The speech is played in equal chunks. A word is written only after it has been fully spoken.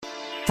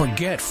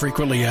Forget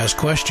frequently asked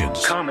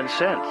questions. Common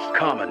sense,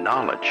 common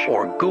knowledge,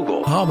 or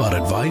Google. How about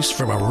advice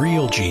from a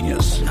real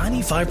genius?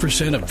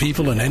 95% of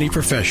people in any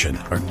profession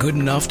are good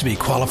enough to be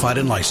qualified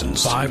and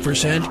licensed.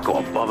 5% go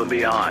above and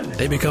beyond.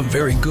 They become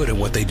very good at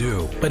what they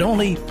do, but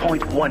only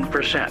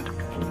 0.1%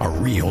 are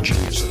real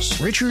geniuses.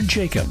 Richard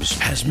Jacobs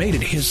has made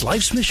it his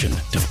life's mission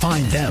to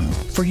find them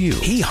for you.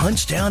 He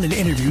hunts down and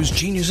interviews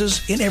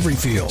geniuses in every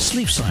field: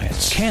 sleep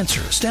science, cancer,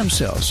 stem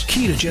cells,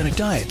 ketogenic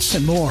diets,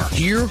 and more.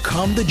 Here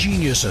come the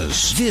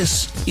geniuses.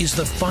 This is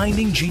the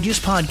Finding Genius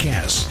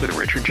Podcast with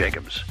Richard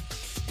Jacobs.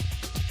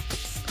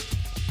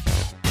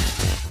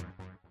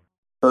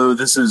 Hello,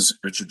 this is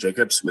Richard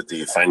Jacobs with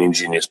the Finding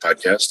Genius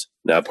Podcast,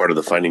 now part of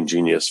the Finding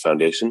Genius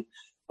Foundation.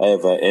 I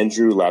have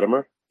Andrew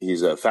Latimer.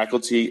 He's a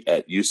faculty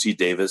at UC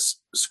Davis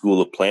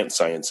School of Plant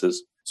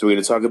Sciences. So we're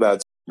going to talk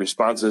about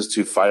responses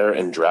to fire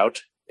and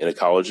drought in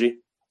ecology,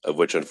 of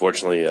which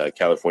unfortunately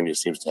California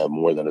seems to have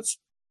more than its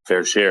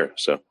fair share.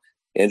 So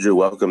Andrew,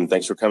 welcome.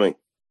 Thanks for coming.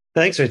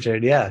 Thanks,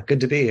 Richard. Yeah, good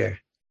to be here.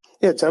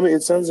 Yeah, tell me,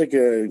 it sounds like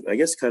I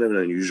guess kind of an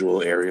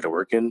unusual area to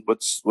work in.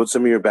 What's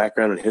some of your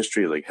background and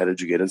history? Like, how did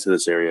you get into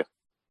this area?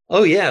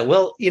 Oh, yeah.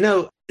 Well,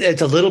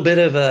 it's a little bit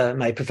of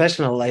my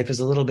professional life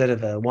is a little bit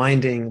of a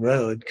winding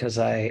road because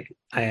I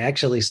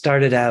actually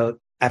started out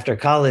after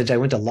college. I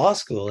went to law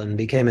school and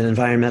became an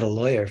environmental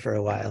lawyer for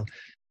a while.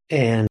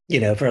 And,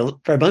 for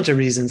a bunch of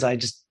reasons, I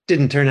just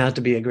didn't turn out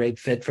to be a great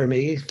fit for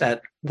me,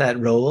 that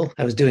role.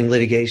 I was doing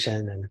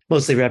litigation and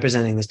mostly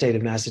representing the state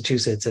of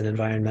Massachusetts in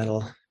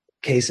environmental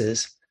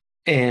cases.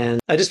 And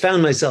I just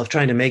found myself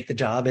trying to make the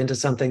job into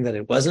something that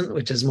it wasn't,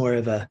 which is more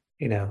of a,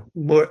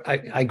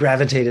 I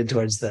gravitated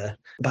towards the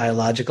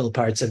biological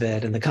parts of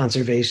it and the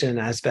conservation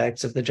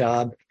aspects of the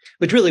job,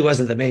 which really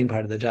wasn't the main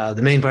part of the job.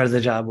 The main part of the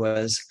job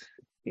was,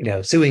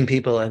 suing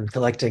people and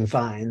collecting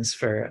fines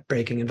for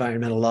breaking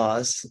environmental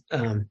laws,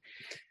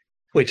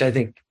 which I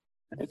think,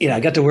 I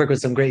got to work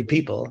with some great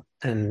people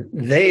and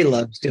they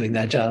loved doing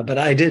that job, but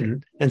I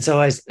didn't. And so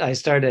I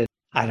started,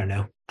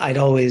 I'd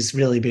always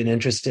really been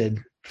interested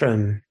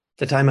from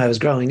the time I was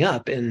growing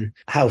up in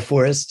how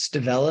forests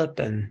develop.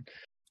 And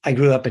I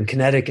grew up in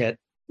Connecticut,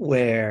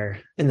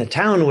 in the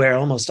town where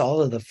almost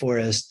all of the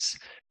forests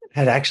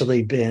had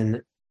actually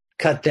been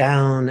cut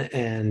down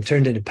and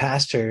turned into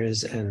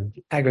pastures and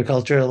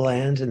agricultural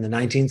land in the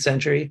 19th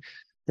century.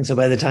 And so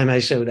by the time I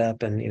showed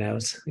up and, I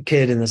was a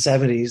kid in the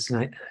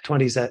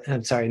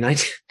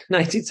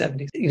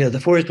 1970s, the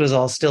forest was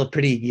all still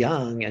pretty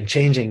young and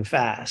changing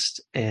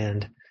fast.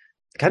 And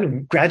kind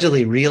of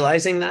gradually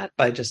realizing that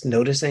by just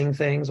noticing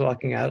things,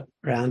 walking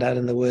around out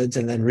in the woods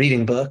and then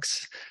reading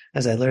books.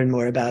 As I learned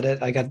more about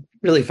it, I got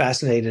really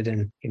fascinated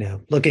in,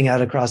 looking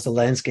out across the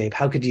landscape.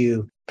 How could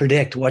you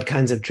predict what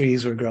kinds of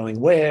trees were growing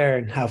where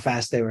and how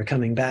fast they were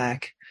coming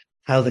back,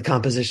 how the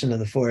composition of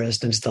the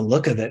forest and just the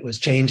look of it was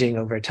changing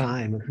over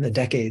time, the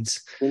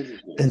decades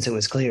since it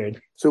was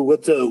cleared. So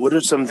what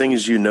are some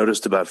things you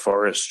noticed about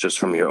forests just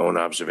from your own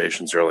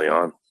observations early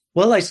on?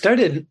 Well, I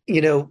started,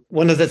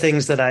 one of the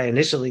things that I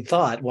initially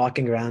thought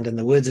walking around in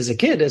the woods as a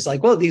kid is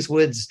like, well, these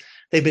woods,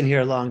 they've been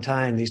here a long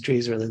time. These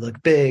trees really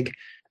look big.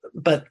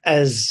 But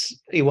as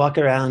you walk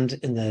around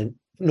in the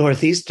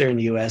northeastern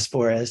U.S.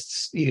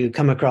 forests, you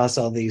come across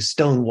all these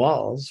stone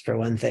walls, for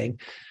one thing,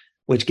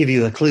 which give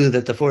you a clue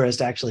that the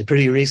forest actually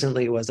pretty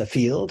recently was a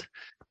field.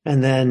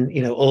 And then,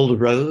 old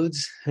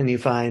roads. And you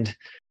find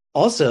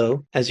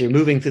also, as you're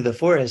moving through the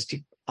forest, you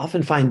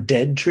often find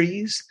dead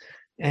trees.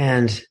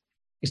 And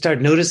you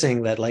start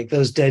noticing that like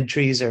those dead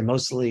trees are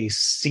mostly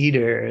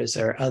cedars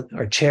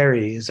or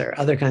cherries or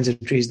other kinds of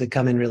trees that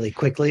come in really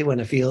quickly when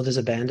a field is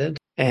abandoned.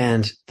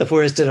 And the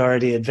forest had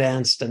already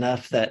advanced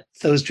enough that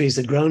those trees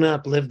had grown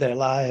up, lived their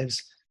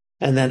lives,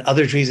 and then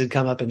other trees had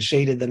come up and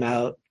shaded them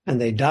out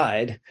and they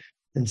died.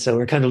 And so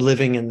we're kind of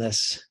living in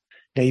this,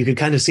 you could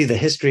kind of see the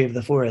history of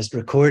the forest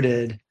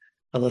recorded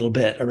a little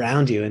bit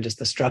around you and just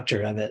the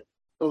structure of it.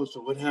 Oh,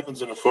 so what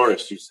happens in a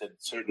forest? You said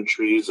certain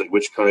trees, like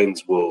which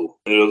kinds will,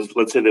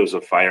 let's say there was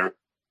a fire.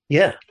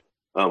 Yeah.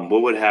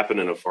 What would happen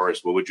in a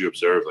forest? What would you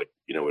observe? Like,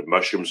 would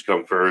mushrooms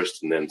come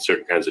first and then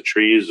certain kinds of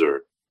trees,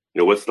 or,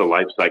 what's the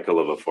life cycle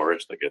of a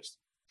forest, I guess?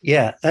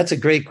 Yeah, that's a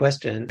great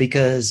question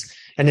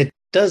and it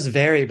does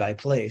vary by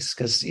place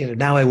because,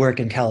 now I work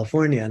in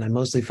California and I'm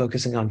mostly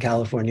focusing on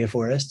California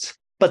forests.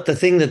 But the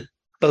thing that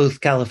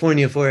both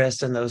California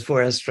forests and those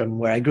forests from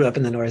where I grew up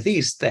in the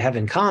Northeast, they have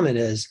in common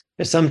is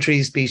there's some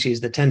tree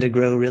species that tend to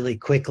grow really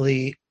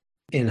quickly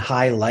in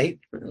high light.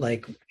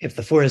 Like if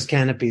the forest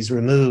canopy is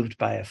removed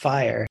by a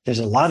fire, there's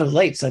a lot of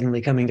light suddenly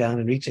coming down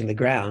and reaching the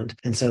ground.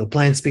 And so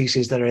plant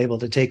species that are able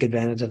to take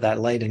advantage of that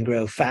light and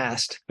grow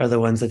fast are the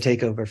ones that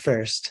take over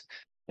first.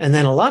 And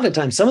then a lot of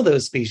times, some of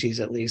those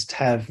species at least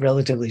have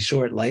relatively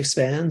short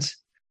lifespans.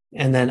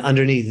 And then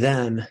underneath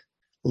them,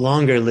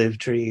 longer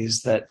lived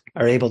trees that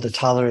are able to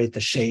tolerate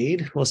the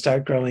shade will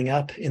start growing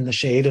up in the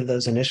shade of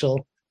those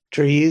initial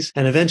trees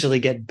and eventually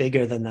get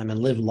bigger than them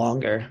and live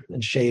longer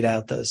and shade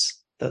out those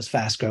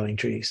fast growing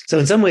trees. So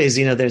in some ways,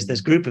 there's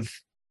this group of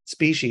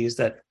species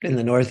that in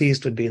the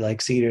Northeast would be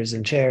like cedars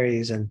and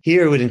cherries. And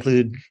here would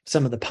include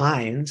some of the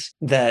pines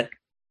that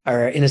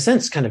are in a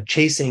sense kind of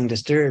chasing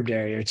disturbed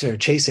areas or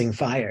chasing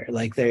fire.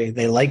 Like they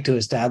like to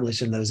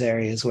establish in those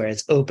areas where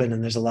it's open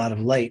and there's a lot of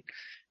light.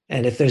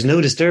 And if there's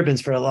no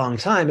disturbance for a long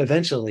time,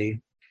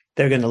 eventually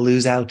they're going to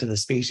lose out to the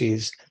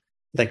species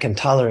that can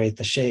tolerate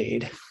the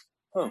shade.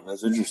 Oh,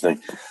 that's interesting.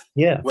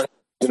 Yeah. When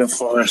in a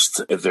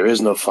forest, if there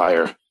is no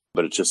fire,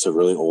 but it's just a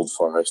really old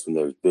forest and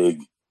there's big,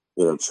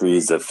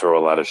 trees that throw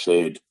a lot of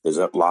shade, does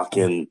that lock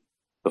in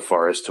the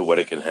forest to what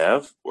it can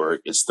have, or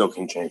it still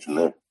can change from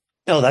there?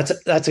 Oh,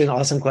 that's an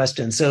awesome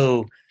question.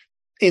 So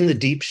in the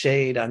deep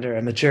shade under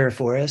a mature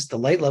forest, the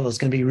light levels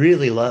can be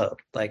really low.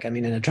 Like, I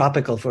mean, in a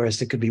tropical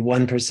forest, it could be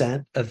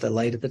 1% of the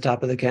light at the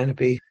top of the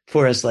canopy.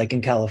 Forests like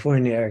in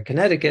California or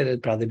Connecticut,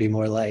 it'd probably be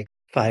more like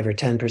 5 or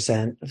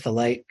 10% of the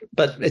light.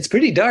 But it's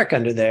pretty dark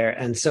under there.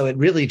 And so it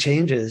really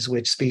changes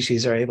which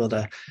species are able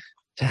to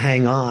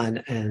hang on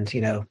and,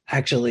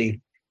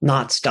 actually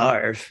not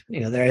starve.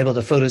 They're able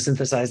to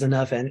photosynthesize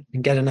enough and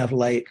get enough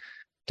light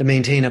to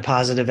maintain a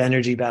positive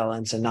energy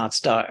balance and not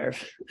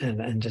starve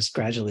and just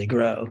gradually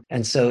grow.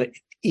 And so,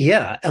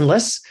 yeah,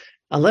 unless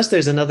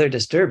there's another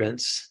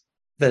disturbance,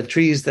 the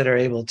trees that are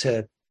able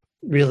to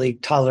really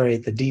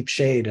tolerate the deep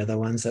shade are the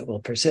ones that will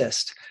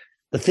persist.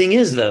 The thing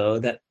is, though,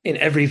 that in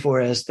every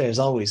forest, there's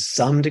always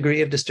some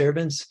degree of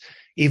disturbance,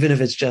 even if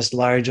it's just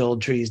large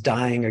old trees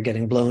dying or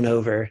getting blown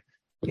over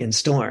in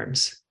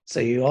storms. So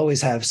you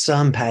always have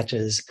some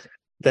patches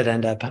that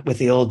end up with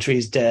the old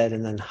trees dead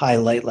and then high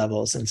light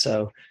levels. And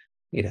so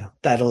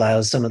that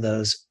allows some of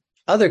those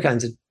other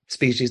kinds of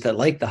species that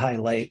like the high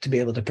light to be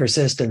able to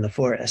persist in the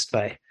forest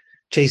by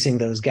chasing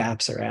those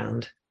gaps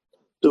around.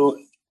 So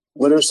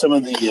what are some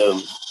of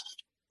the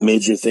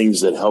major things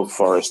that help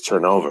forests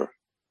turn over?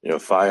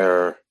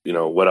 Fire,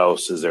 what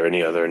else? Is there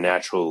any other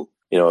natural,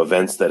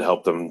 events that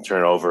help them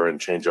turn over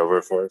and change over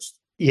a forest?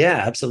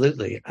 Yeah,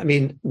 absolutely. I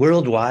mean,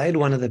 worldwide,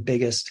 one of the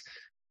biggest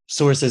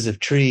sources of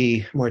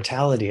tree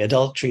mortality,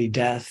 adult tree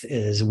death,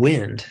 is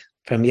wind.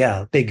 From,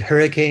 big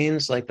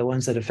hurricanes like the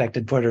ones that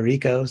affected Puerto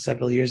Rico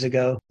several years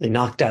ago. They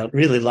knocked out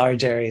really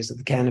large areas of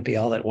the canopy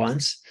all at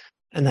once.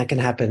 And that can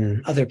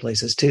happen other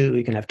places too.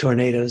 You can have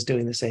tornadoes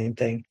doing the same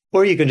thing.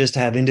 Or you can just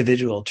have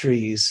individual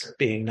trees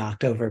being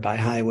knocked over by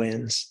high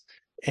winds.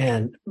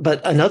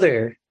 But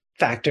another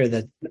factor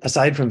that,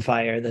 aside from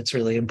fire, that's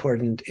really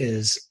important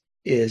is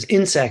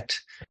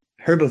insect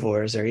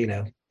herbivores, or,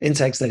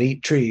 insects that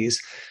eat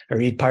trees or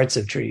eat parts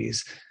of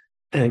trees.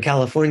 And in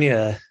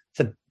California,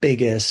 the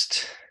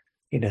biggest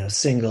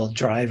single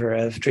driver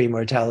of tree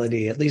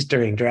mortality, at least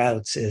during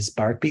droughts, is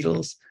bark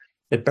beetles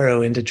that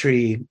burrow into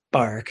tree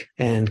bark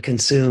and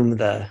consume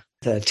the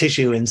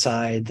tissue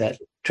inside that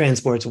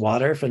transports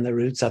water from the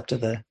roots up to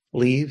the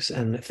leaves.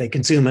 And if they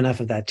consume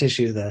enough of that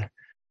tissue, the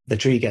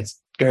tree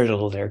gets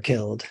girdled or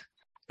killed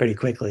pretty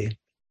quickly.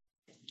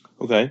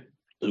 Okay.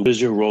 What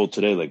is your role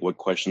today? Like, what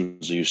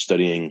questions are you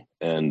studying?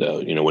 And,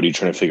 what are you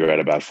trying to figure out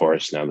about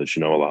forests now that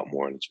you know a lot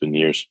more and it's been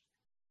years?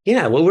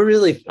 Yeah, well,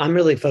 I'm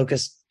really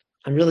focused.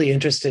 I'm really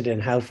interested in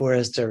how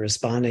forests are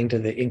responding to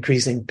the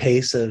increasing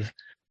pace of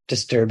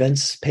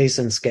disturbance, pace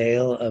and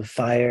scale of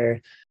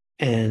fire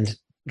and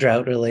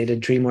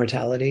drought-related tree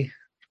mortality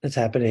that's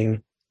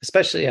happening,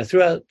 especially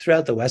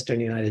throughout the Western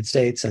United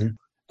States and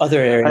other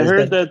areas. I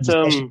heard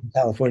that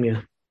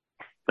California.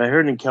 I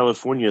heard in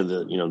California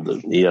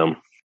that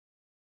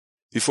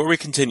Before we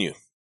continue,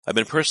 I've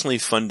been personally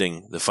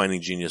funding the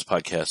Finding Genius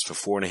podcast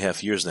for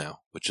 4.5 years now,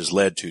 which has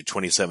led to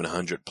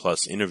 2,700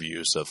 plus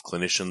interviews of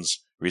clinicians,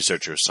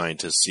 researchers,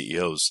 scientists,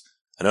 CEOs,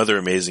 and other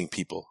amazing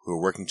people who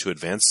are working to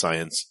advance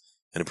science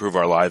and improve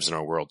our lives and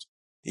our world.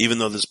 Even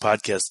though this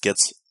podcast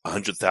gets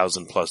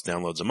 100,000 plus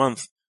downloads a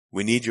month,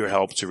 we need your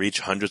help to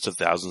reach hundreds of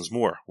thousands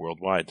more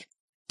worldwide.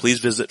 Please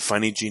visit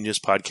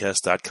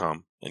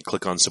findinggeniuspodcast.com and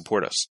click on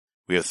Support Us.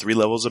 We have 3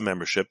 levels of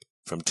membership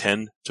from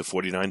 $10 to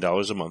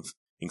 $49 a month,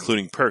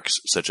 including perks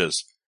such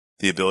as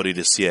the ability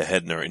to see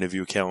ahead in our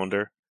interview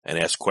calendar and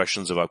ask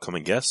questions of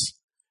upcoming guests,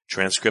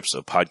 transcripts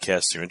of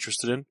podcasts you're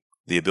interested in,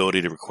 the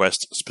ability to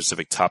request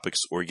specific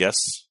topics or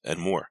guests, and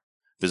more.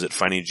 Visit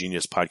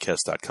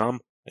findinggeniuspodcast.com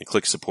and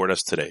click Support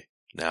Us today.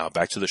 Now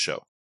back to the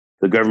show.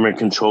 The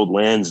government-controlled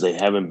lands, they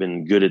haven't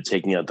been good at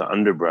taking out the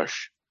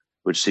underbrush,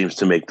 which seems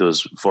to make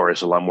those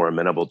forests a lot more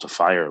amenable to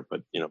fire.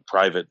 But,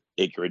 private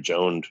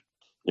acreage-owned,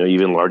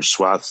 even large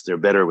swaths, they're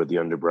better with the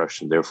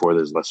underbrush, and therefore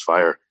there's less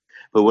fire.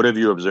 But what have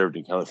you observed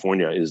in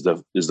California? Is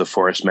the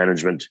forest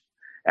management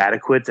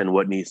adequate, and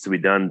what needs to be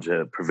done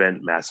to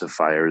prevent massive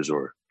fires,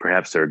 or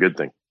perhaps they're a good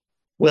thing?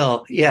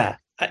 Well, yeah,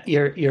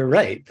 you're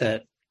right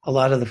that a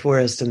lot of the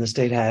forests in the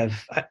state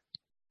have,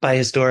 by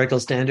historical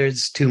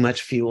standards, too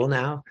much fuel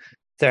now.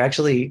 They're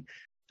actually,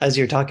 as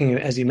you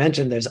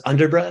mentioned, there's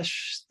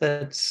underbrush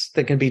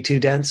that can be too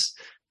dense.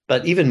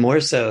 But even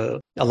more so,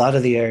 a lot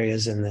of the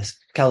areas in the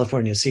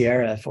California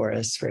Sierra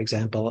forests, for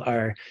example,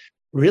 are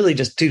really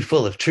just too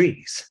full of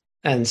trees.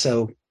 And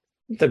so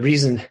the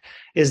reason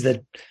is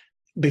that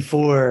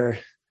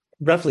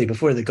roughly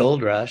before the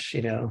gold rush,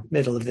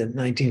 middle of the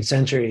 19th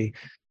century,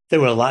 there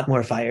were a lot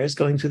more fires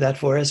going through that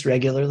forest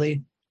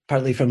regularly,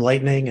 partly from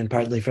lightning and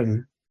partly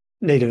from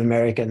Native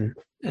American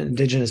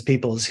indigenous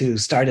peoples who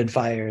started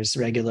fires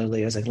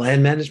regularly as a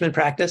land management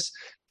practice.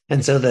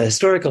 And so the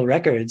historical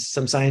records,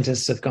 some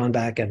scientists have gone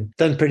back and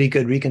done pretty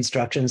good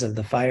reconstructions of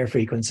the fire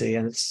frequency.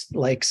 And it's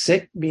like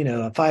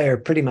a fire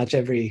pretty much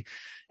every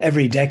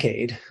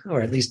decade,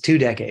 or at least 2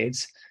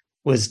 decades,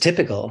 was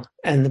typical.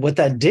 And what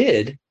that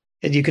did,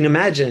 and you can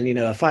imagine,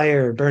 a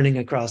fire burning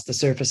across the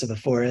surface of a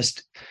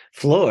forest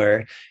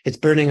floor, it's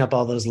burning up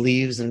all those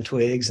leaves and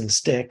twigs and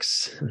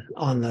sticks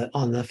on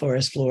the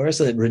forest floor.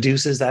 So it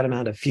reduces that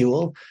amount of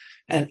fuel.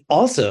 And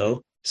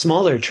also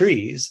smaller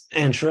trees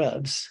and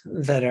shrubs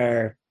that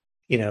are,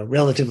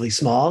 relatively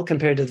small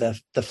compared to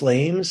the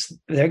flames,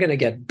 they're going to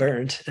get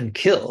burnt and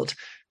killed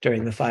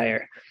during the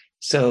fire.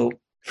 So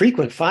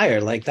frequent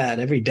fire like that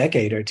every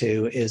decade or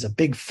two is a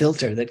big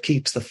filter that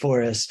keeps the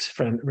forest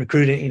from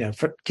recruiting,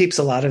 keeps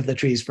a lot of the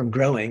trees from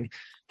growing,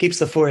 keeps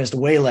the forest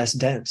way less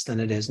dense than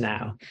it is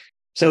now.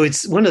 So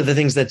it's one of the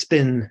things that's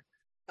been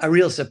a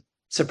real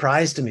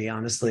surprise to me,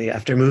 honestly,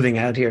 after moving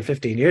out here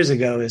 15 years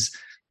ago, is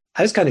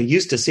I was kind of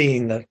used to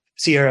seeing the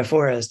Sierra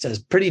forest as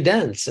pretty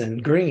dense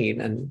and green,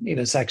 and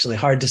it's actually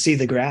hard to see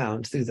the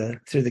ground through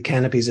the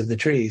canopies of the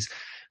trees.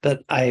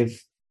 But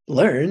I've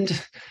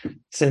learned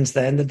since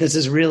then that this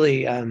is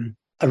really a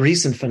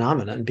recent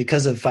phenomenon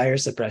because of fire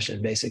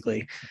suppression,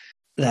 basically,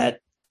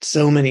 that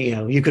so many,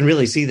 you can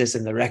really see this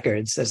in the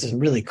records. There's some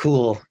really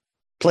cool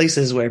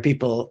places where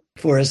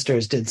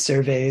foresters did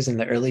surveys in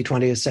the early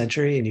 20th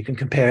century, and you can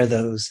compare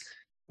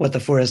what the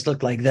forest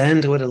looked like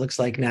then to what it looks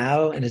like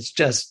now. And it's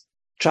just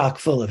chock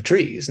full of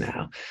trees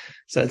now.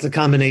 So it's a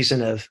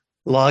combination of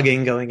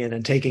logging going in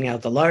and taking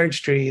out the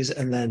large trees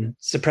and then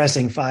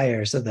suppressing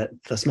fire so that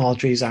the small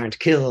trees aren't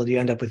killed. You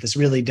end up with this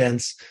really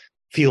dense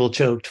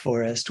fuel-choked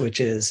forest,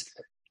 which is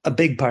a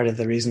big part of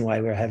the reason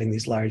why we're having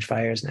these large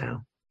fires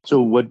now.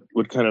 So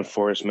what kind of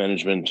forest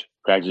management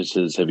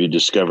practices have you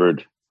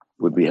discovered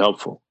would be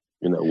helpful?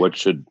 What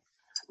should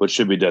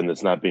be done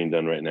that's not being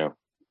done right now?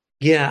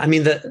 Yeah, I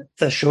mean,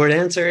 the short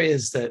answer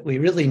is that we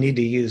really need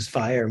to use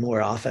fire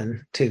more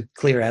often to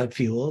clear out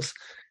fuels.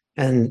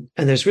 And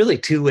there's really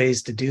 2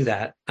 ways to do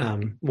that.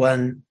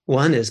 One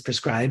is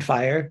prescribed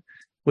fire,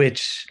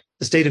 which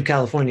the state of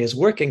California is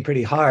working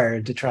pretty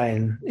hard to try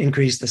and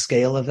increase the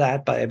scale of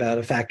that by about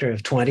a factor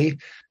of 20,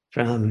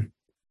 from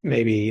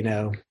maybe,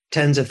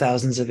 tens of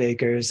thousands of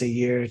acres a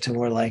year to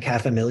more like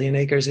 500,000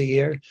 acres a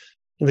year.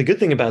 And the good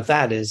thing about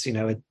that is,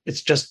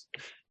 it's just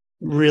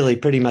really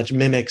pretty much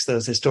mimics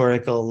those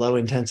historical low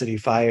intensity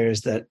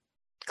fires that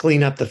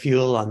clean up the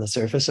fuel on the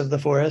surface of the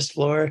forest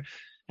floor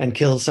and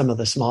kill some of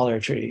the smaller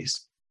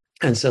trees.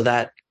 And so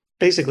that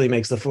basically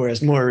makes the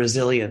forest more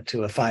resilient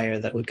to a fire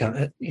that would come,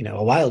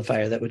 a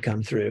wildfire that would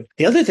come through.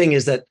 The other thing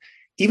is that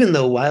even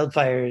though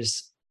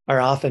wildfires are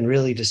often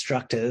really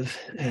destructive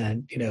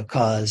and,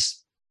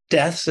 cause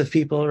deaths of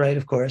people, right,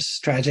 of course,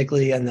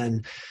 tragically, and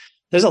then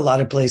there's a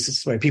lot of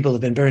places where people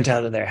have been burnt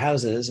out of their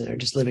houses and are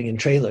just living in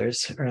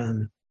trailers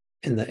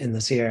in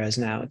the Sierras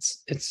now.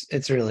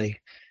 It's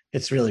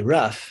really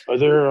rough. Are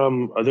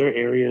there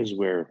areas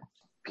where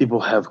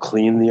people have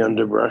cleaned the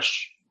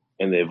underbrush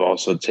and they've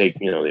also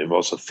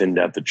thinned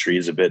out the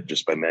trees a bit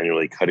just by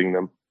manually cutting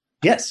them?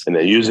 Yes. And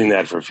then using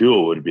that for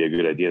fuel would be a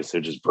good idea instead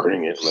of just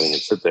burning it, letting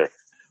it sit there.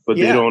 But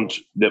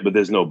but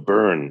there's no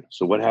burn.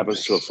 So what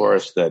happens to a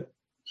forest that,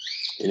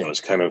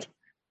 is kind of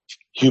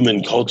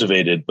human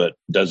cultivated, but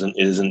doesn't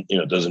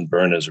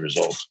burn as a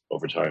result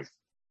over time?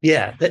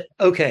 Yeah.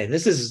 Okay.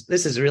 This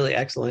is a really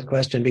excellent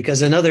question,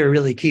 because another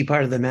really key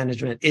part of the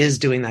management is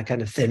doing that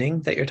kind of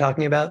thinning that you're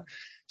talking about.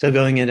 So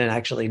going in and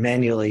actually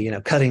manually,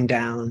 cutting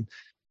down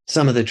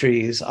some of the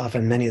trees,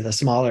 often many of the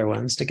smaller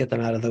ones, to get them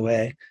out of the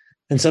way.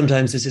 And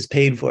sometimes this is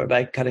paid for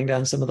by cutting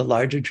down some of the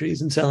larger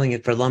trees and selling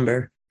it for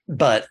lumber.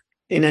 But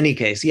in any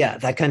case,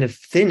 that kind of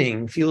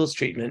thinning fuels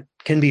treatment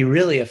can be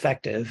really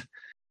effective.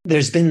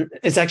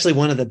 It's actually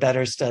one of the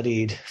better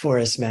studied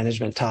forest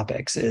management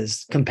topics,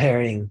 is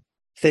comparing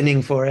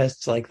thinning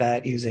forests like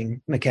that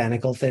using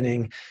mechanical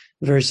thinning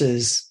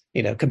versus,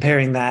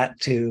 comparing that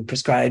to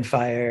prescribed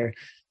fire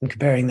and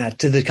comparing that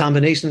to the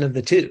combination of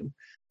the two.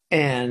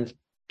 And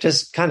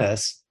just kind of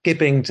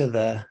skipping to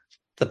the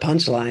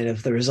punchline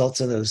of the results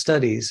of those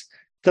studies,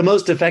 the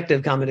most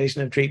effective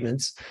combination of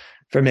treatments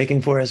for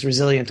making forests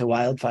resilient to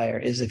wildfire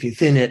is if you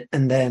thin it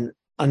and then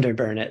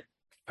underburn it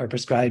or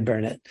prescribed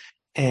burn it.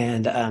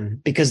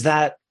 And because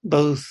that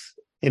both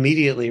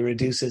immediately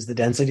reduces the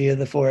density of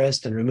the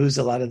forest and removes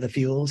a lot of the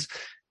fuels.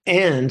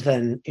 And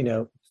then,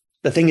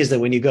 the thing is that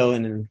when you go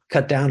in and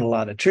cut down a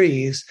lot of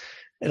trees,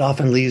 it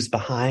often leaves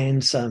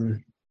behind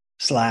some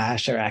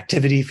slash or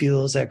activity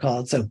fuels, they're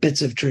called. So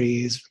bits of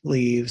trees,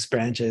 leaves,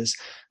 branches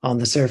on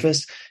the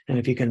surface. And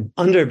if you can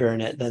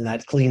underburn it, then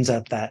that cleans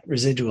up that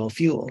residual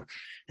fuel.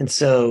 And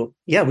so,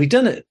 we've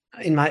done it.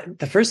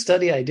 The first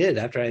study I did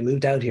after I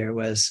moved out here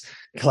was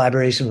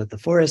collaboration with the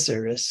Forest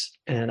Service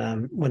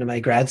and one of my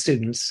grad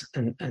students.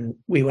 And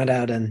we went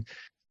out and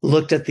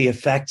looked at the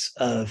effects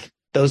of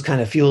those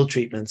kind of fuel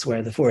treatments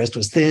where the forest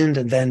was thinned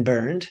and then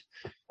burned,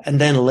 and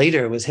then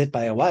later was hit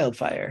by a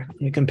wildfire.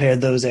 We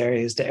compared those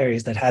areas to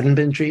areas that hadn't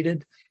been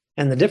treated.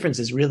 And the difference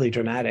is really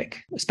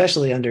dramatic,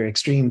 especially under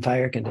extreme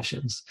fire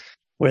conditions,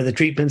 where the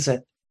treatments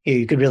that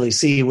you could really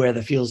see where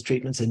the fuels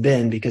treatments had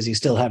been because you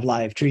still have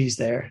live trees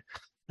there.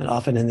 And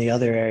often in the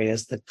other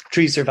areas, the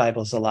tree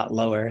survival is a lot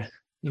lower.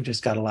 You've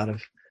just got a lot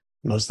of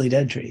mostly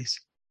dead trees.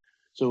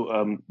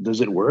 So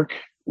does it work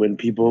when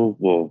people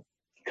will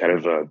kind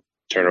of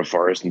turn a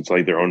forest into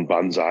like their own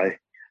bonsai?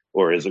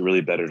 Or is it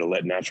really better to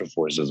let natural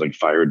forces like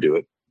fire do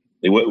it?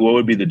 Like, what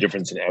would be the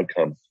difference in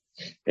outcome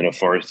in a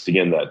forest,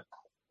 again, that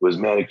was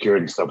manicured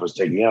and stuff was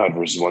taken out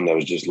versus one that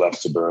was just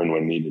left to burn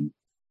when needed?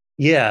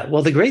 Yeah.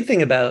 Well, the great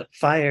thing about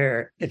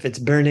fire, if it's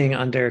burning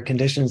under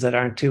conditions that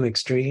aren't too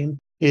extreme,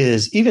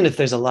 is even if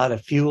there's a lot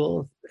of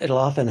fuel, it'll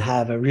often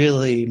have a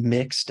really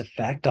mixed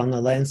effect on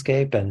the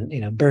landscape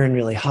and, burn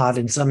really hot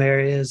in some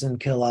areas and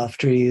kill off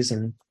trees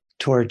and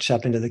torch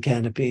up into the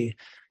canopy,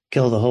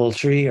 kill the whole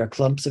tree or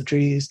clumps of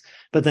trees.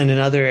 But then in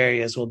other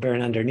areas will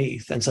burn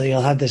underneath. And so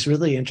you'll have this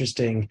really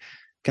interesting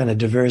kind of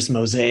diverse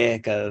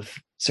mosaic of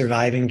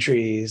surviving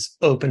trees,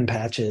 open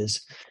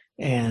patches.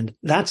 And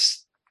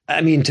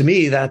to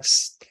me,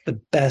 that's the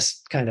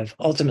best kind of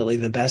ultimately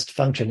the best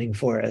functioning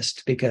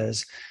forest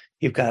because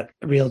you've got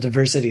a real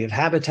diversity of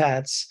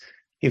habitats.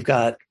 You've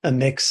got a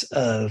mix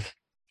of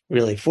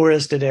really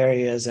forested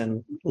areas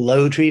and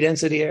low tree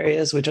density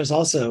areas, which is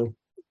also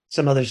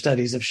some other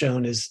studies have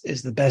shown is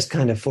the best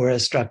kind of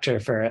forest structure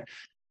for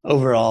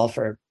overall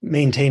for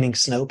maintaining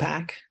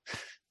snowpack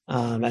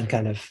and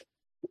kind of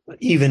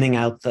evening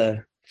out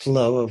the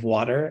flow of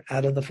water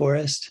out of the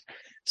forest.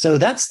 So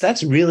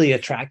that's really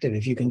attractive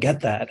if you can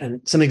get that.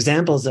 And some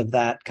examples of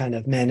that kind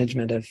of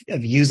management of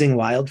using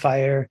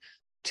wildfire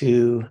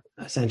to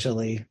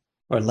essentially,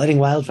 or letting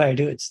wildfire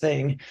do its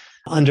thing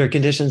under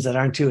conditions that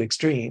aren't too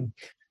extreme.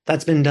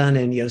 That's been done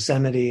in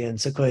Yosemite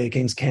and Sequoia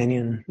Kings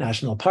Canyon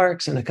National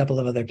Parks and a couple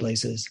of other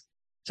places.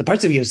 So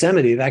parts of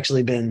Yosemite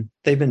they've been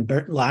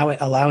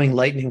allowing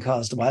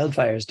lightning-caused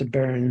wildfires to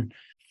burn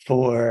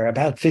for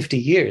about 50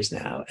 years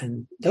now.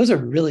 And those are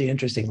really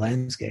interesting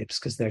landscapes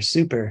because they're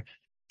super,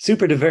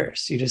 super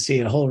diverse. You just see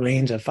a whole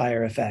range of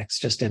fire effects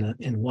just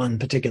in one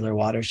particular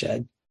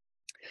watershed.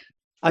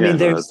 I would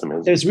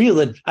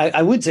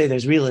say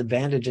there's real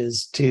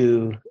advantages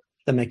to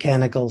the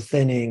mechanical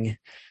thinning,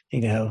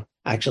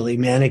 actually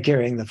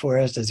manicuring the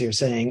forest, as you're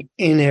saying,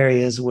 in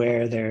areas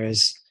where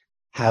there's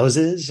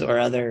houses or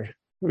other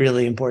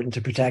really important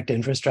to protect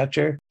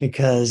infrastructure,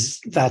 because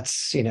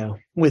that's,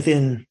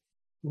 within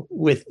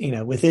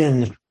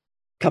a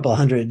couple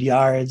hundred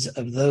yards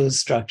of those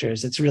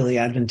structures, it's really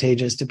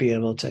advantageous to be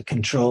able to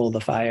control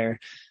the fire.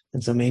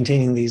 And so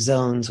maintaining these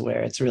zones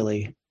where it's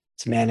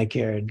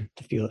manicured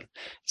to feel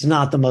it's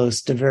not the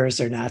most diverse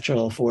or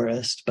natural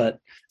forest, but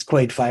it's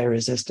quite fire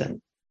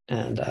resistant.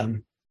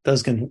 And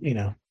those can,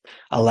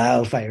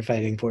 allow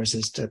firefighting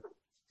forces to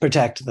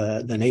protect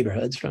the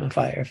neighborhoods from a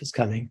fire if it's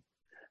coming.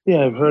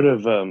 Yeah, I've heard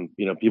of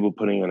people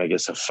putting on, I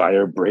guess, a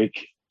fire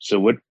break. So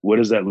what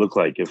does that look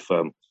like if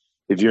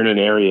you're in an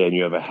area and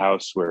you have a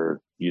house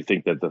where you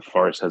think that the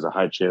forest has a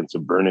high chance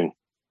of burning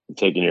and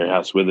taking your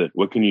house with it?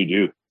 What can you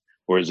do?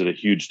 Or is it a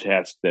huge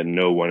task that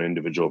no one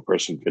individual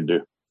person could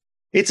do?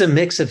 It's a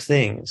mix of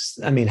things.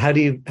 I mean, how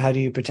do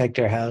you protect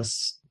your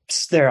house?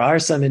 There are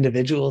some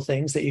individual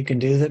things that you can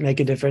do that make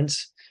a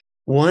difference.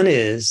 One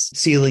is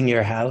sealing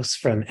your house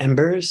from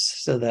embers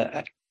so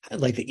that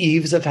like the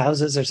eaves of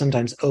houses are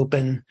sometimes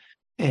open.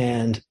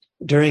 And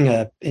during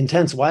a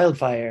intense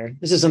wildfire,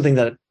 this is something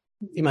that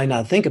you might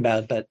not think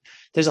about, but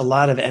there's a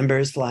lot of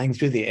embers flying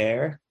through the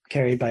air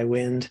carried by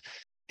wind.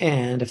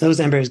 And if those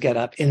embers get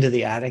up into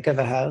the attic of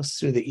a house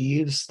through the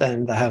eaves,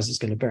 then the house is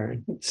going to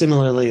burn.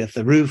 Similarly, if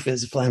the roof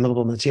is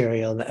flammable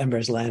material, the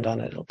embers land on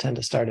it, it'll tend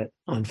to start it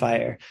on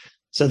fire.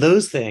 So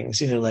those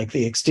things, like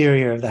the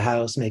exterior of the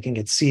house, making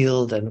it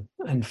sealed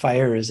and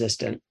fire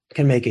resistant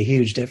can make a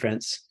huge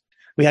difference.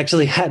 We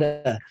actually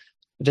had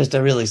just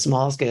a really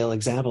small scale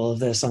example of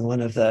this on one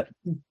of the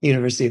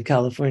University of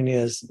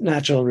California's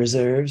natural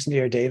reserves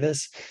near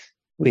Davis.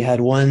 We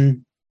had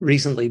one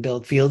recently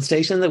built field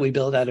station that we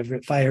built out of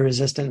fire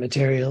resistant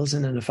materials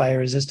and in a fire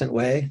resistant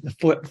way.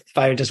 The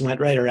fire just went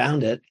right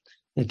around it.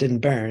 It didn't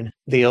burn.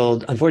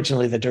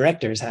 Unfortunately, the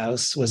director's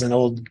house was an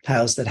old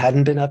house that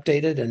hadn't been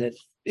updated, and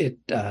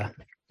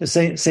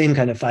the same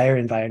kind of fire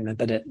environment,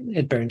 but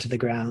it burned to the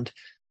ground.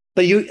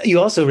 But you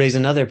also raise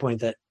another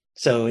point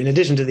so in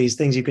addition to these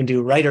things you can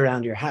do right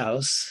around your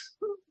house,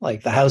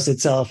 like the house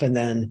itself, and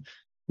then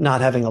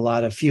not having a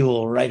lot of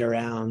fuel right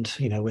around,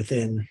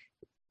 within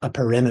a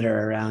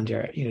perimeter around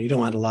you don't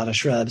want a lot of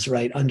shrubs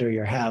right under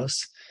your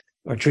house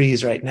or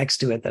trees right next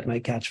to it that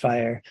might catch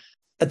fire.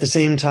 At the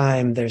same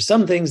time, there's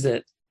some things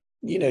that,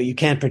 you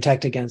can't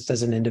protect against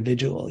as an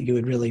individual. You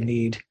would really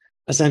need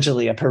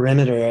essentially a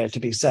perimeter to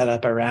be set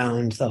up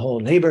around the whole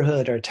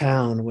neighborhood or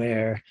town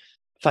where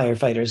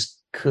firefighters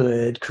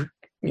could,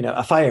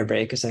 a fire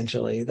break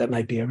essentially that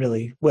might be a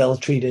really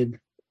well-treated,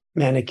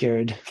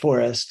 manicured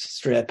forest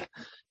strip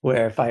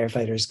where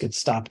firefighters could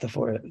stop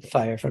the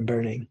fire from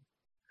burning.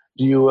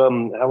 Do you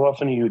how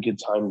often do you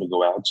get time to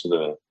go out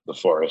to the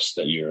forest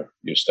that you're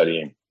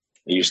studying?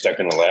 Are you stuck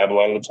in the lab a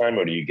lot of the time,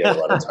 or do you get a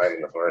lot of time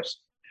in the forest?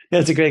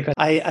 That's a great question.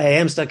 I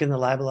am stuck in the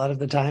lab a lot of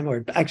the time,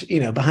 or actually,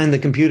 behind the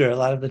computer a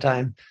lot of the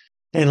time,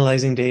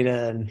 analyzing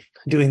data and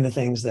doing the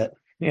things that,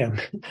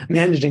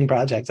 managing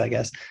projects, I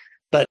guess.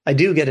 But I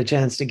do get a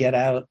chance to get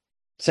out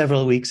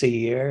several weeks a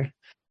year.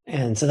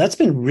 And so that's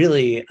been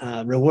really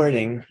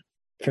rewarding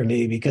for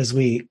me, because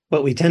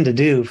what we tend to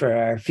do for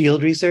our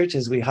field research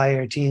is we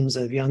hire teams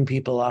of young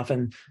people,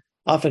 often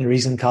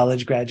recent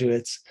college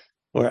graduates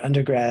or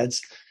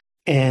undergrads,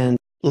 and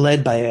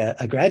led by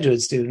a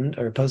graduate student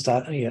or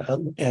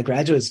a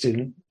graduate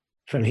student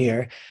from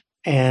here.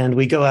 And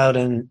we go out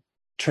and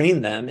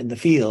train them in the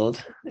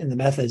field in the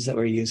methods that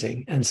we're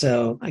using. And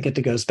so I get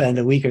to go spend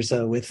a week or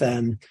so with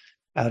them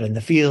out in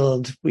the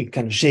field. We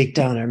kind of shake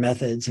down our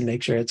methods and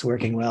make sure it's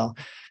working well.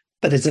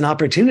 But it's an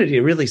opportunity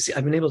to really see.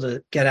 I've been able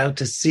to get out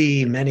to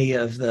see many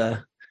of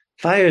the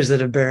fires that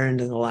have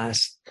burned in the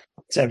last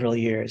several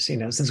years,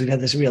 since we've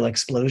had this real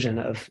explosion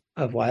of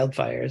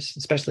wildfires,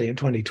 especially in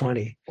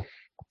 2020.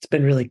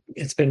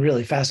 It's been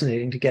really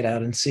fascinating to get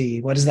out and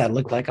see what does that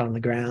look like on the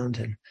ground,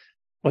 and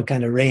what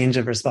kind of range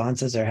of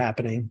responses are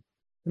happening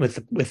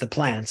with the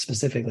plants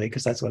specifically,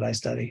 because that's what I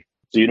study.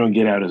 So you don't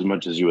get out as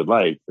much as you would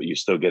like, but you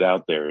still get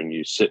out there and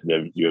you sit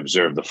and you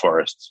observe the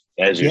forests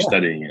as you're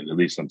studying it, at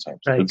least sometimes.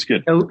 Right. That's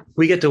good. So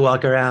we get to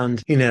walk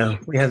around,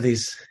 we have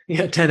these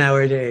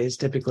 10-hour days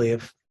typically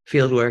of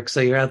field work.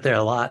 So you're out there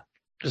a lot,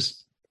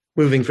 just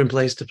moving from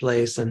place to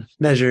place and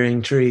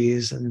measuring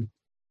trees and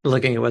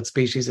looking at what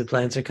species of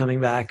plants are coming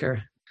back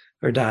or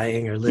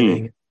dying or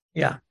living.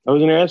 Yeah. I was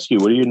going to ask you,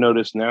 what do you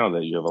notice now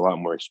that you have a lot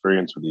more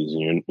experience with these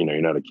and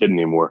you're not a kid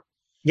anymore?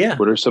 Yeah.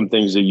 What are some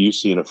things that you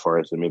see in a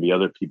forest that maybe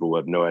other people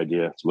have no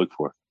idea to look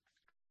for?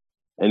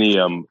 Any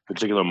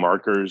particular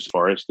markers,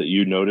 forest that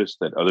you notice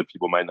that other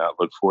people might not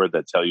look for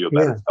that tell you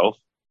about its health?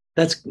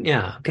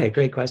 Okay,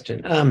 great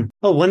question.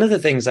 One of the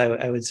things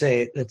I would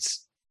say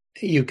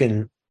you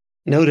can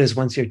notice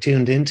once you're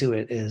tuned into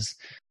it is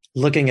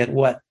looking at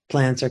what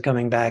plants are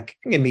coming back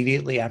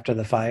immediately after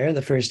the fire,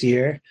 the first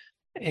year.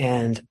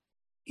 And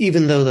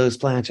even though those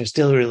plants are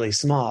still really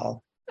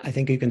small, I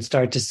think you can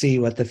start to see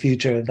what the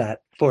future of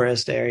that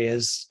forest area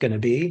is going to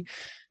be,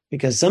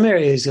 because some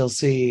areas you'll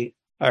see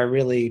are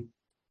really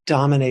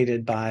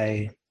dominated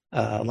by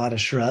a lot of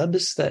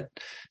shrubs that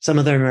some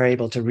of them are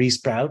able to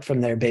resprout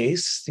from their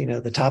base.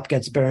 The top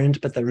gets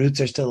burned, but the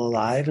roots are still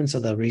alive, and so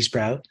they'll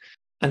resprout.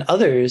 And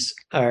others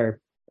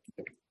are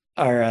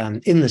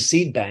in the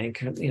seed bank.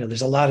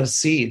 There's a lot of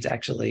seeds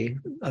actually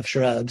of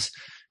shrubs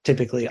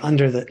typically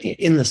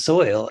in the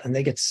soil, and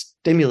they get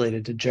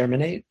stimulated to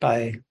germinate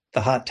by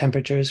the hot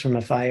temperatures from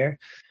a fire.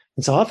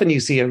 And so often you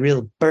see a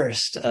real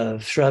burst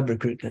of shrub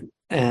recruitment.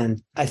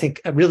 And I think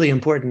a really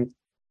important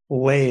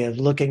way of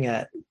looking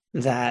at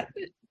that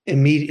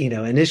immediate,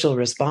 initial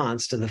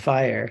response to the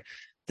fire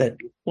that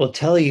will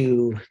tell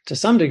you to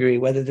some degree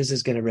whether this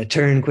is going to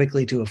return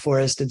quickly to a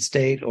forested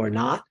state or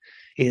not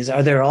is,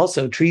 are there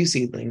also tree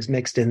seedlings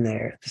mixed in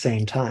there at the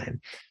same time?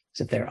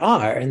 So if there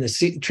are, and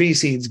the tree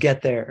seeds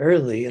get there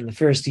early in the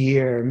first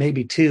year, or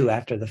maybe two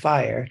after the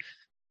fire,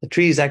 the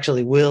trees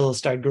actually will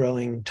start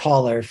growing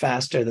taller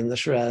faster than the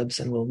shrubs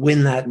and will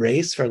win that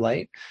race for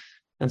light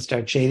and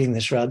start shading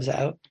the shrubs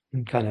out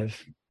and kind of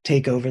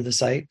take over the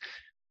site.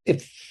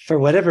 If for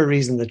whatever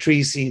reason the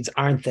tree seeds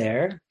aren't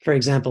there, for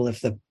example, if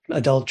the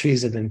adult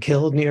trees have been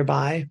killed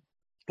nearby,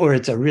 or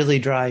it's a really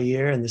dry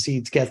year and the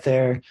seeds get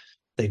there,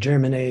 they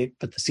germinate,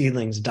 but the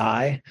seedlings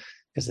die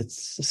because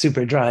it's a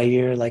super dry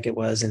year like it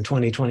was in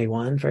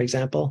 2021, for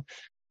example,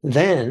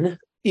 then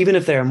even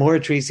if there are more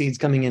tree seeds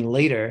coming in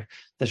later,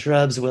 the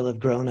shrubs will have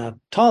grown up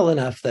tall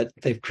enough that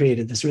they've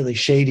created this really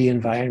shady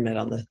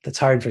environment that's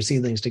hard for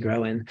seedlings to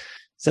grow in.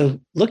 So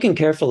looking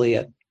carefully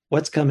at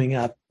what's coming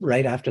up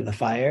right after the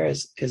fire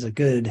is a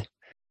good,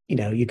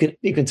 you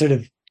can sort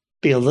of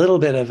be a little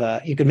bit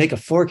of you can make a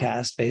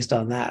forecast based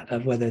on that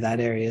of whether that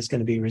area is going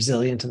to be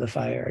resilient to the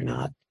fire or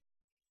not.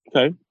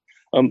 Okay.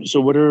 So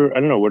what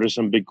are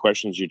some big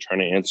questions you're trying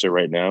to answer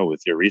right now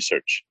with your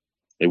research?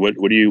 Like what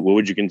would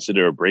you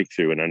consider a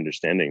breakthrough in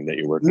understanding that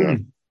you're working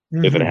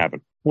on, if it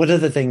happened? One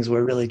of the things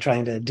we're really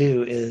trying to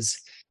do is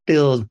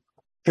build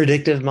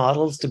predictive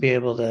models to be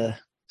able to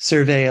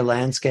survey a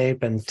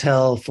landscape and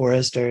tell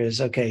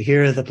foresters, okay,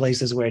 here are the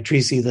places where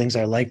tree seedlings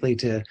are likely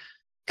to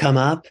come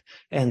up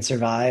and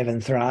survive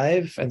and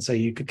thrive. And so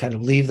you could kind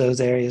of leave those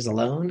areas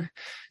alone.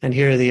 And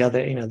here are the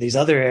other, these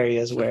other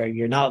areas where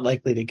you're not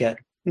likely to get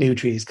new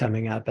trees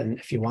coming up. And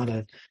if you want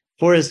a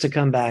forest to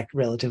come back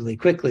relatively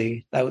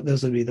quickly,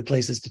 those would be the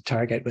places to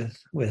target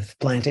with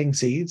planting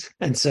seeds.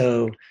 And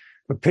so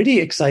we're pretty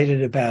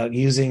excited about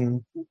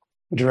using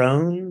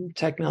drone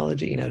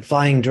technology,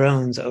 flying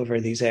drones over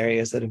these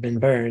areas that have been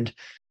burned,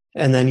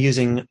 and then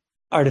using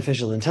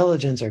artificial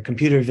intelligence or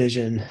computer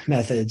vision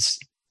methods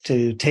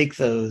to take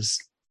those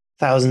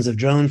thousands of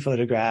drone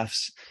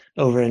photographs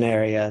over an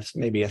area,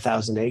 maybe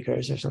 1,000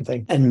 acres or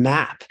something, and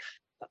map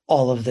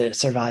all of the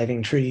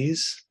surviving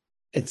trees.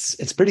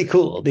 It's pretty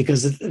cool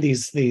because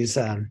these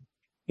the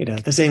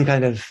same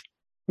kind of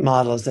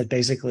models that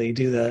basically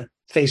do the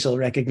facial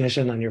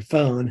recognition on your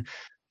phone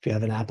if you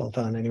have an Apple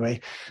phone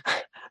anyway.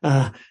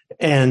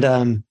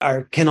 And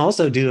can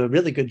also do a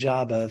really good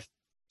job of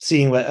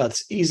seeing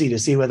it's easy to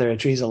see whether a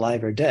tree's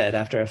alive or dead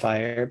after a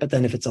fire. But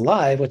then if it's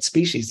alive, what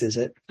species is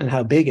it and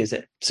how big is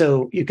it?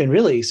 So you can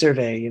really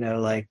survey,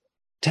 like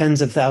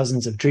tens of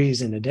thousands of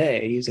trees in a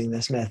day using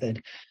this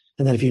method.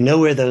 And then if you know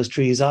where those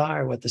trees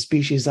are, what the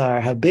species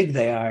are, how big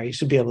they are, you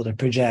should be able to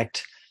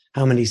project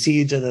how many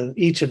seeds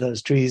each of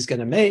those trees going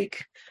to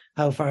make,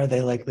 how far are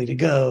they likely to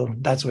go.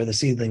 That's where the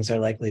seedlings are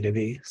likely to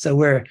be. So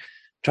we're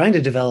trying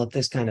to develop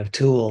this kind of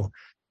tool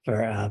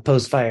for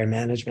post-fire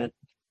management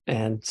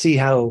and see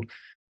how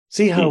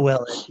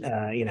well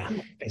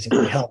it,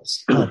 basically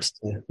helps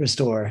to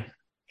restore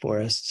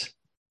forests.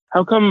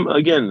 How come,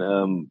 again,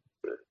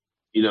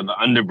 the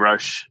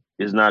underbrush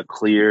is not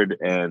cleared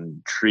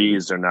and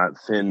trees are not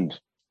thinned?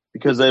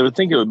 Because I would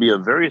think it would be a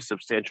very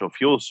substantial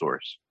fuel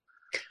source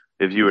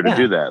if you were to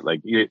do that.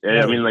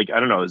 I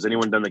don't know. Has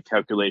anyone done the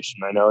calculation?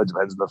 I know it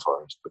depends on the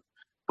forest, but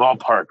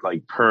ballpark,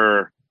 like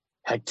per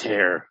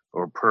hectare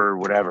or per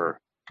whatever,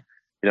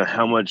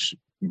 how much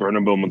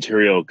burnable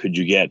material could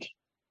you get,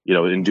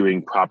 in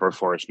doing proper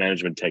forest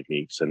management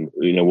techniques, and,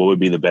 what would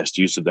be the best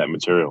use of that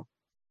material?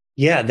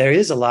 Yeah, there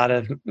is a lot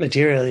of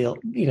material,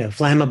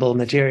 flammable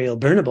material,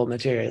 burnable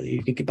material.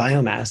 You can get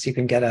biomass you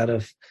can get out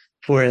of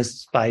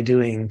forests by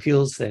doing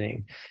fuels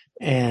thinning.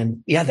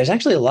 And yeah, there's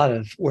actually a lot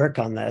of work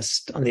on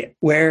this, on the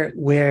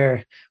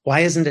why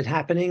isn't it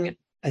happening?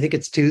 I think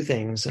it's two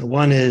things. And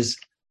one is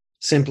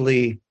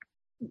simply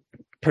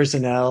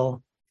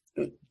personnel,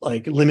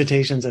 like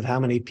limitations of how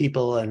many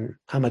people and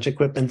how much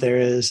equipment there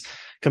is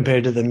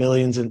compared to the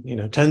millions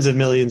and, tens of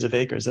millions of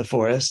acres of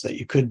forest that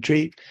you could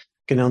treat.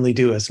 Can only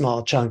do a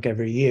small chunk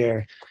every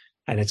year.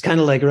 And it's kind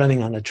of like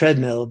running on a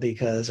treadmill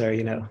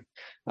or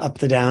up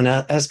the down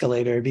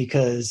escalator,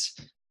 because,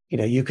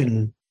 you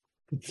can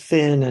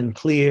thin and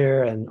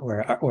clear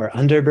or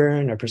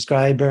underburn or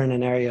prescribe burn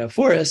an area of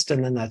forest,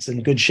 and then that's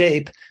in good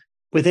shape.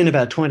 Within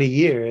about 20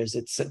 years,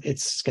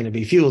 it's going to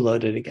be fuel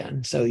loaded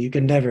again. So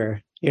you're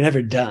never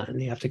done.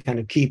 You have to kind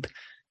of keep,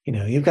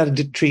 you've got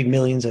to treat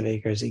millions of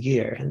acres a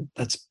year, and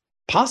that's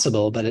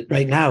possible. But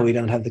right now we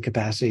don't have the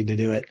capacity to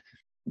do it.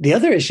 The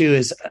other issue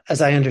is,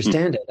 as I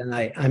understand it, and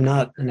I'm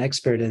not an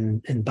expert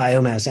in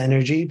biomass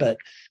energy, but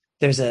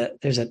there's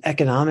an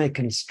economic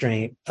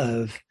constraint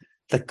of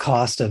the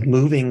cost of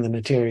moving the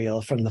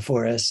material from the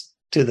forest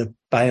to the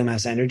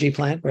biomass energy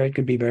plant where it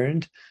could be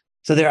burned.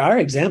 So there are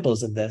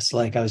examples of this.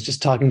 Like, I was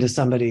just talking to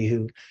somebody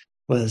who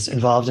was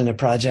involved in a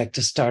project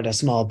to start a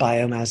small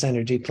biomass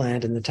energy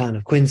plant in the town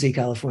of Quincy,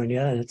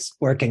 California, and it's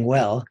working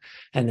well.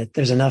 And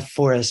there's enough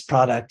forest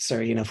products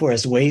or,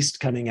 forest waste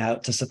coming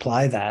out to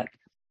supply that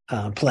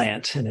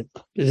plant. And it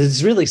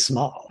is really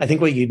small. I think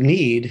what you'd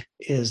need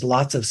is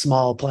lots of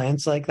small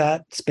plants like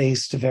that,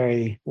 spaced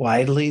very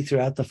widely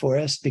throughout the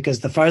forest,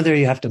 because the farther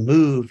you have to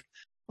move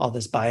all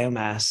this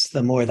biomass,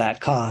 the more that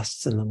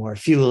costs and the more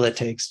fuel it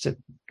takes to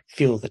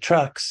fuel the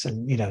trucks.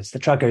 And, it's the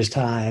trucker's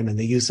time and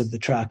the use of the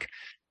truck.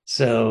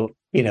 So,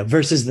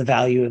 versus the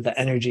value of the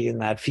energy in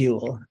that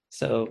fuel.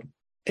 So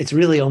it's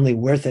really only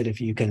worth it if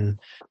you can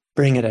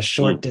bring it a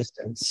short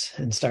distance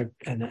and start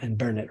and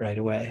burn it right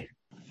away.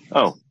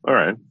 Oh, all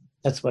right.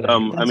 That's what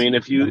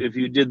if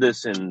you did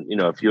this in,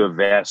 if you have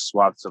vast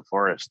swaths of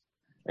forest,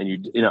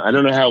 and I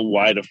don't know how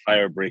wide a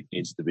fire break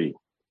needs to be.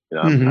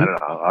 I don't know.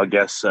 I'll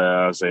guess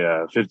I'll say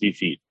 50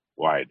 feet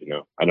wide.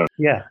 I don't know.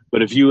 Yeah.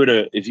 But if you were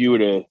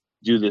to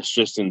do this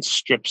just in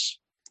strips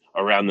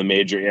around the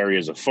major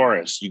areas of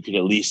forest, you could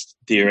at least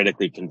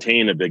theoretically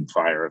contain a big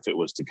fire if it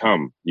was to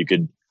come. You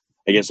could,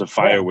 I guess, a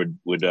fire would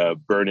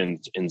burn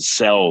in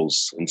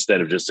cells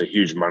instead of just a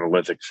huge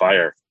monolithic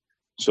fire.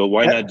 So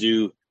why not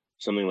do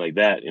something like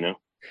that?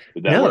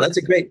 Would that work?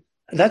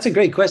 That's a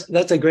great question.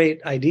 That's a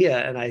great idea,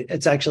 and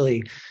it's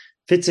actually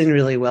fits in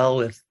really well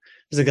with.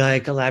 There's a guy I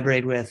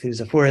collaborate with who's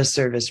a Forest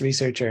Service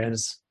researcher and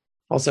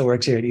also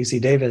works here at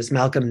UC Davis,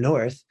 Malcolm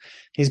North.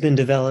 He's been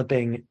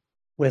developing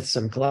with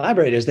some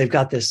collaborators. They've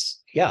got this,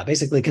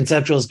 basically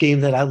conceptual scheme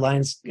that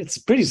outlines. It's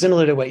pretty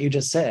similar to what you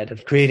just said,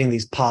 of creating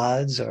these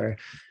pods or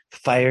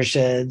fire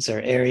sheds or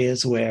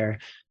areas where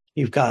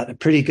you've got a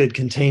pretty good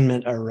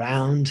containment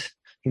around,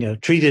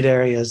 treated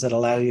areas that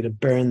allow you to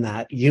burn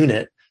that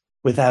unit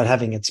without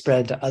having it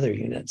spread to other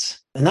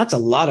units. And that's a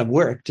lot of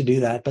work to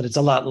do that, but it's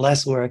a lot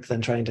less work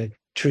than trying to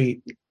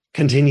treat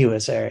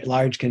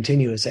large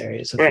continuous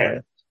areas of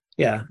forest.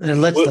 Yeah. And it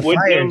lets the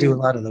fire do a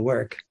lot of the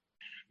work.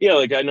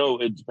 Yeah, I know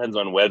it depends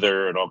on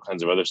weather and all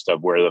kinds of other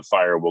stuff where the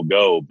fire will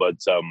go, but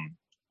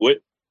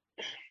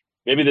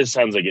maybe this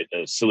sounds like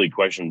a silly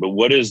question, but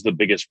what is the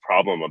biggest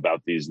problem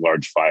about these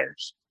large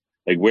fires?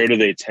 Like, where do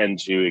they tend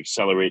to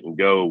accelerate and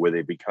go where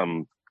they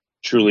become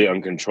truly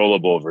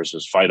uncontrollable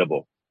versus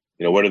fightable?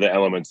 What are the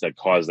elements that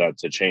cause that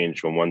to change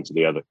from one to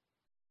the other?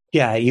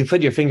 Yeah, you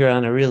put your finger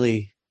on a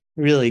really,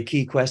 really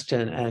key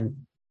question.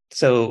 And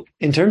so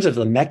in terms of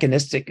the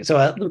mechanistic,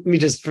 let me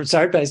just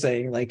start by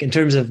saying, in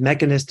terms of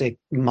mechanistic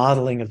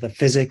modeling of the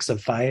physics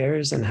of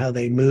fires and how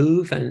they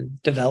move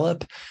and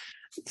develop,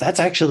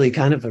 that's actually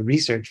kind of a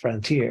research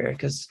frontier,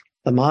 because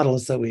the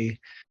models that we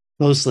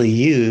mostly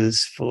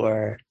use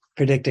for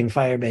predicting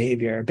fire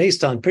behavior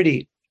based on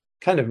pretty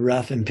kind of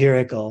rough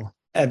empirical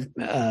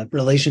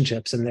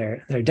relationships, and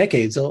they're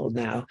decades old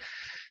now.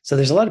 So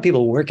there's a lot of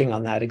people working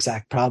on that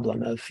exact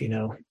problem of,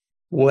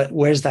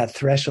 where's that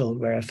threshold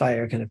where a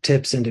fire kind of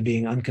tips into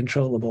being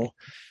uncontrollable.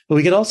 But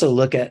we could also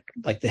look at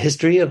like the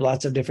history of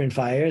lots of different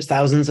fires,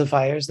 thousands of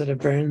fires that have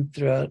burned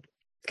throughout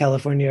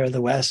California or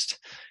the West,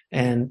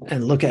 and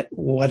look at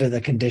what are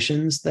the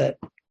conditions that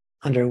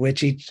under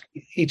which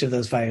each of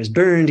those fires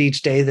burned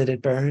each day that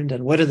it burned,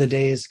 and what are the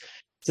days.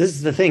 So this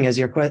is the thing, as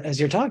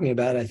you're talking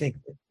about, I think,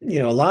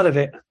 a lot of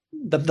it,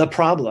 the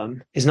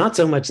problem is not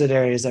so much that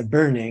areas are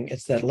burning,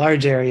 it's that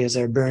large areas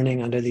are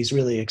burning under these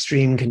really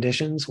extreme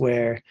conditions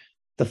where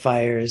the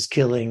fire is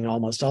killing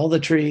almost all the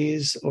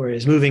trees or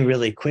is moving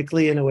really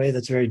quickly in a way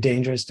that's very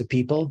dangerous to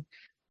people.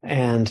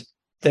 And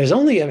there's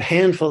only a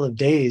handful of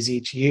days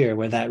each year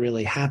where that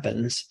really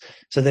happens.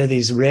 So they're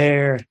these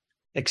rare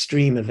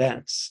extreme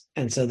events.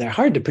 And so they're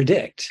hard to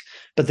predict,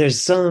 but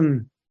there's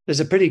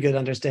a pretty good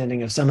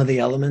understanding of some of the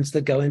elements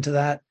that go into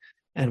that.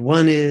 And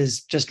one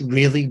is just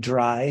really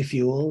dry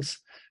fuels.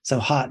 So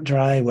hot,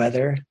 dry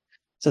weather.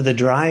 So the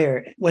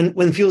drier,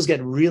 when fuels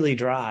get really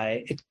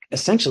dry,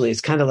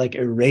 it's kind of like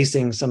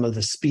erasing some of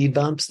the speed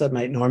bumps that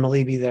might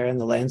normally be there in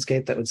the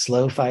landscape that would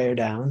slow fire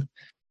down.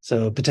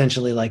 So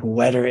potentially like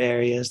wetter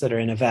areas that are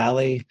in a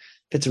valley.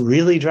 If it's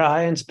really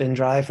dry and it's been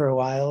dry for a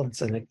while,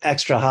 it's an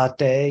extra hot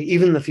day,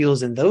 even the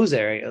fuels in those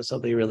areas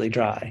will be really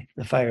dry.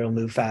 The fire will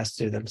move fast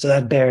through them. So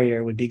that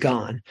barrier would be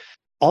gone.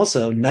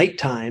 Also,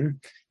 nighttime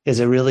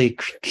is a really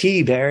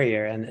key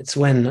barrier. And it's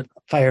when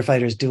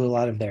firefighters do a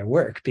lot of their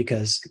work,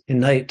 because in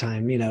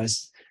nighttime,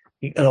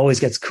 it always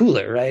gets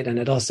cooler, right? And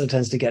it also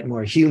tends to get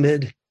more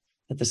humid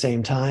at the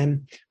same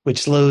time,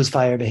 which slows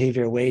fire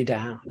behavior way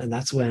down. And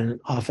that's when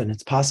often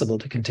it's possible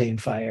to contain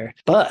fire.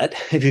 But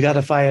if you got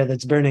a fire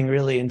that's burning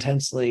really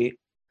intensely,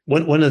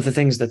 one of the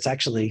things that's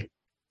actually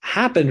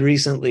happened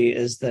recently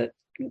is that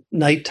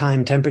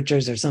nighttime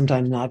temperatures are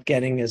sometimes not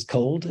getting as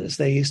cold as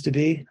they used to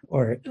be,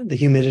 or the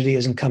humidity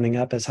isn't coming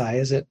up as high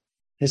as it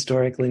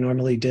historically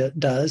normally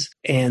does.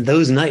 And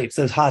those nights,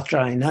 those hot,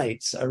 dry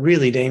nights, are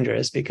really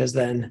dangerous, because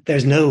then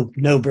there's no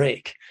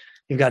break.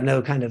 You've got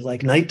no kind of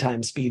like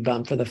nighttime speed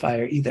bump for the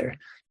fire either.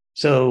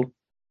 So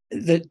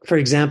for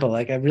example,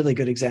 like a really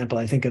good example,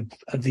 I think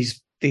of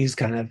these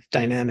kind of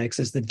dynamics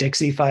is the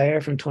Dixie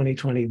Fire from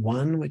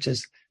 2021, which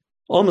is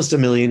almost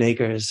 1 million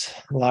acres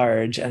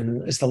large,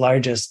 and is the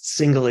largest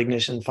single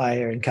ignition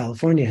fire in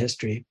California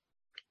history,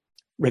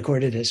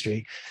 recorded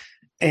history.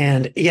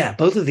 And yeah,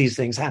 both of these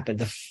things happened.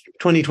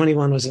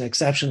 2021 was an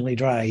exceptionally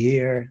dry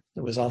year.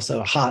 It was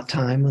also a hot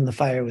time when the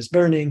fire was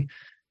burning.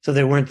 So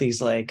there weren't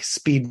these like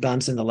speed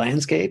bumps in the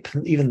landscape.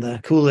 Even the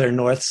cooler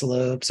north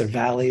slopes or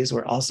valleys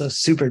were also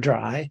super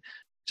dry,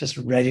 just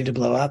ready to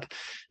blow up.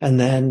 And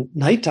then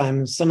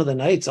nighttime, some of the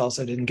nights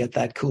also didn't get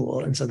that cool.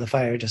 And so the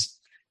fire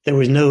there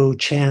was no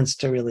chance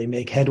to really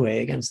make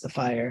headway against the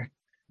fire.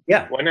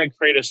 Yeah. Why not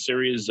create a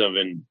series of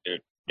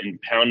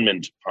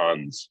impoundment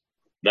ponds,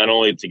 not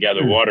only to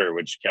gather water,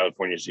 which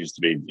California seems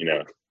to be,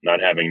 not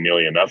having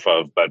nearly enough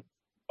of, but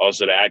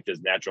also to act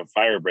as natural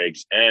fire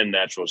breaks and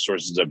natural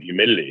sources of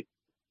humidity.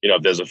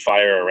 If there's a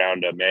fire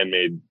around a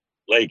man-made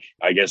lake,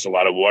 I guess a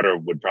lot of water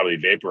would probably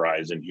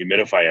vaporize and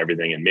humidify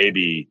everything. And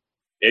maybe,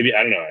 I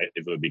don't know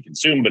if it would be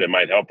consumed, but it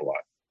might help a lot.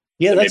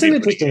 Yeah, that's an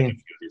interesting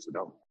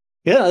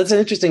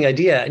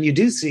idea. And you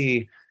do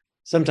see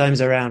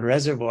sometimes around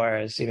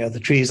reservoirs, the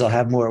trees will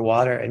have more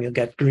water and you'll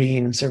get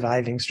green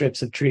surviving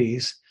strips of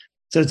trees.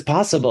 So it's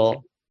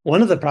possible.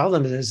 One of the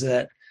problems is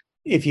that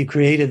if you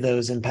created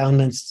those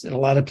impoundments in a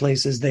lot of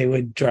places, they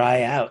would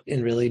dry out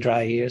in really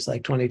dry years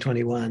like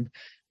 2021.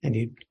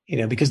 And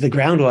because the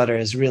groundwater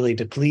is really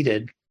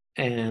depleted,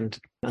 and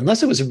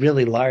unless it was a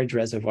really large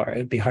reservoir,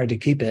 it'd be hard to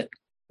keep it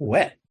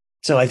wet.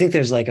 So I think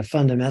there's like a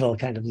fundamental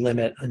kind of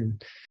limit. And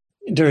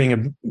during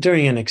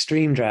an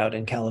extreme drought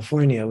in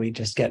California, we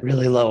just get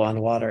really low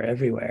on water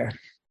everywhere.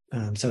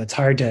 So it's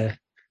hard to,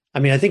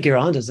 I think you're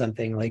onto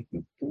something. Like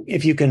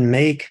if you can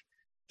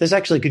this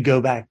actually could go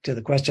back to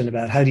the question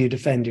about how do you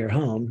defend your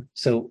home?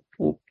 So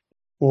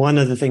one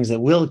of the things that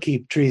will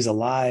keep trees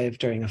alive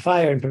during a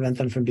fire and prevent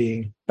them from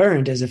being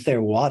burned is if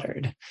they're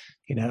watered.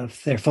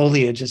 If their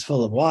foliage is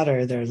full of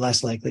water, they're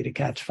less likely to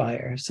catch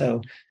fire.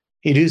 So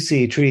you do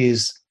see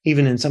trees,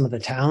 even in some of the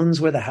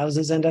towns where the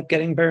houses end up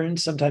getting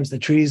burned. Sometimes the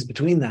trees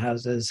between the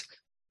houses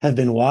have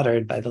been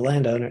watered by the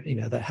landowner,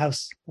 the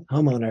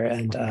homeowner,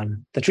 and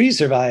the trees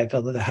survive,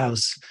 although the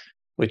house,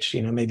 which,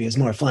 maybe is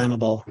more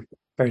flammable,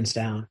 burns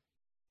down.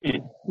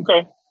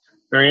 Okay.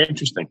 Very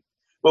interesting.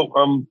 Well,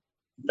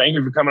 thank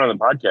you for coming on the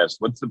podcast.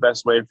 What's the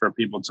best way for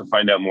people to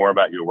find out more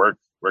about your work?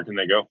 Where can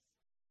they go?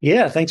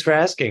 Yeah, thanks for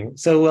asking.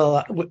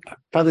 So,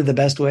 probably the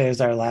best way is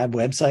our lab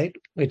website,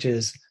 which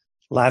is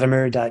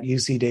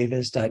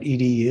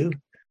latimer.ucdavis.edu.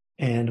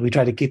 And we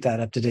try to keep that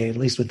up to date, at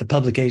least with the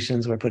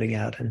publications we're putting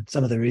out and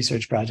some of the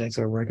research projects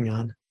we're working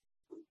on.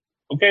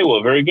 Okay,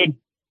 well, very good.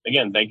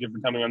 Again, thank you for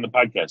coming on the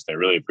podcast. I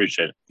really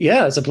appreciate it.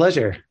 Yeah, it's a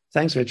pleasure.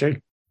 Thanks,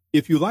 Richard.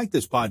 If you like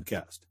this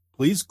podcast,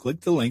 Please click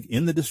the link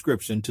in the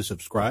description to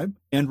subscribe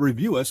and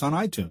review us on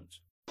iTunes.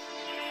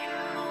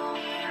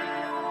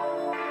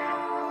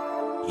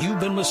 You've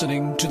been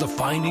listening to the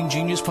Finding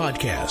Genius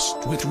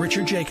podcast with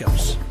Richard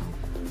Jacobs.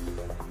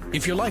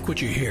 If you like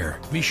what you hear,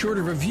 be sure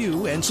to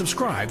review and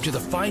subscribe to the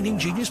Finding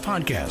Genius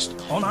podcast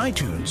on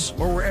iTunes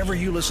or wherever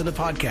you listen to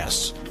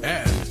podcasts.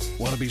 And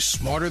want to be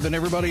smarter than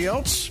everybody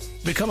else?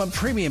 Become a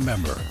premium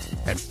member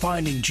at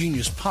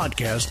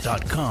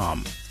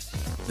findinggeniuspodcast.com.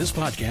 This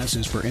podcast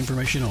is for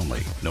information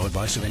only. No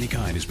advice of any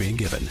kind is being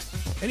given.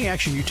 Any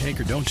action you take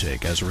or don't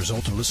take as a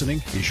result of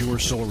listening is your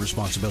sole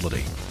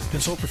responsibility.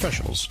 Consult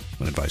professionals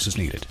when advice is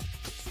needed.